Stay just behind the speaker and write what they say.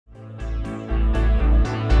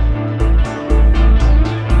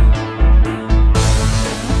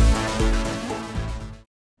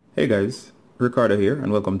Hey guys, Ricardo here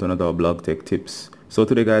and welcome to another Blog Tech Tips. So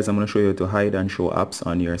today guys, I'm going to show you how to hide and show apps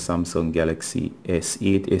on your Samsung Galaxy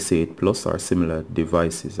S8, S8 Plus or similar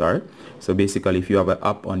devices. Alright, so basically if you have an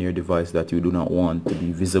app on your device that you do not want to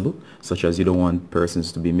be visible, such as you don't want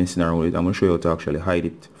persons to be messing around with it, I'm going to show you how to actually hide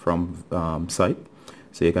it from sight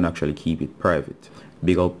so you can actually keep it private.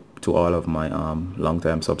 Big up to all of my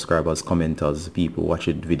long-time subscribers, commenters, people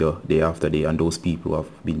watching the video day after day, and those people who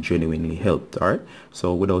have been genuinely helped. Alright,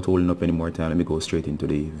 so without holding up any more time, let me go straight into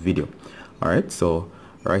the video. Alright, so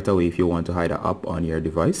right away, if you want to hide an app on your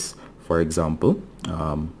device, for example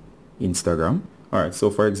Instagram. Alright,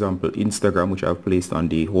 so for example Instagram, which I've placed on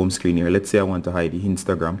the home screen here. Let's say I want to hide the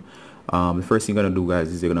Instagram. The first thing you're gonna do guys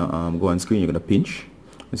is you're gonna go on screen, you're gonna pinch.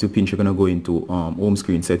 Once you pinch, you're going to go into home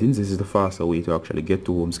screen settings. This is the faster way to actually get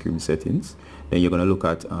to home screen settings. Then you're going to look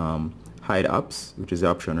at hide apps, which is the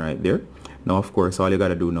option right there. Now of course all you got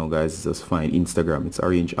to do now guys is just find Instagram. It's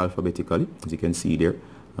arranged alphabetically, as you can see there.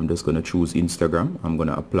 I'm just going to choose Instagram. I'm going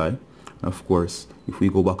to apply. And of course if we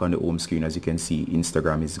go back on the home screen, as you can see,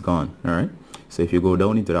 Instagram is gone. Alright, so if you go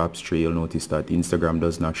down into the apps tray, you'll notice that Instagram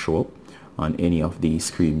does not show up on any of the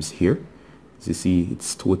screens here. As you see,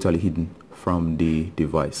 it's totally hidden from the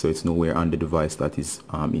device, so it's nowhere on the device that is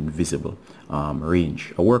invisible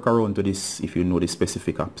range. A workaround to this, if you know the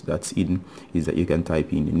specific apps that's hidden, is that you can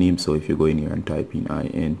type in the name. So if you go in here and type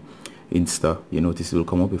in Insta, you notice it will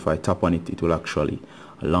come up. If I tap on it, it will actually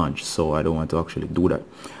launch, so I don't want to actually do that.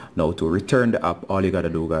 Now to return the app, all you gotta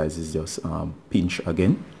do guys is just pinch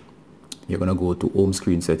again. You're gonna go to home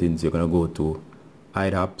screen settings, you're gonna go to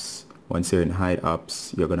hide apps. Once you're in hide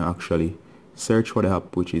apps, you're gonna actually search for the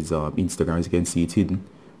app, which is Instagram. As you can see, it's hidden.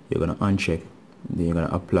 You're gonna uncheck, then you're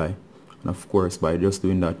gonna apply, and of course by just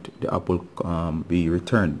doing that, the app will be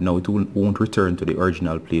returned. Now it won't return to the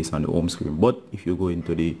original place on the home screen, but if you go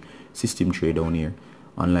into the system tray down here,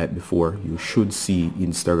 unlike before, you should see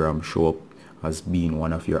Instagram show up as being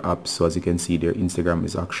one of your apps. So as you can see there, Instagram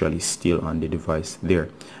is actually still on the device there.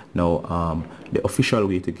 Now the official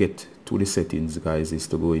way to get to the settings guys is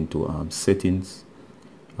to go into settings,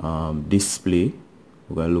 display.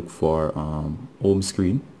 We're going to look for home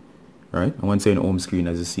screen, right? And once you're in home screen,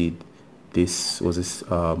 as you see, this was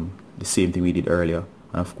the same thing we did earlier.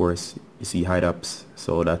 And of course you see hide apps,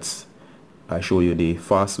 so that's, I show you the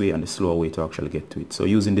fast way and the slower way to actually get to it. So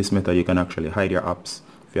using this method, you can actually hide your apps.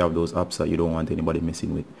 If you have those apps that you don't want anybody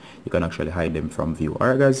messing with, you can actually hide them from view.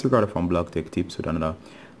 Alright guys, Ricardo from Blog Tech Tips with another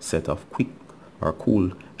set of quick or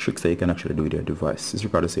cool tricks that you can actually do with your device. This is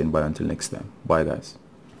Ricardo saying bye until next time. Bye guys.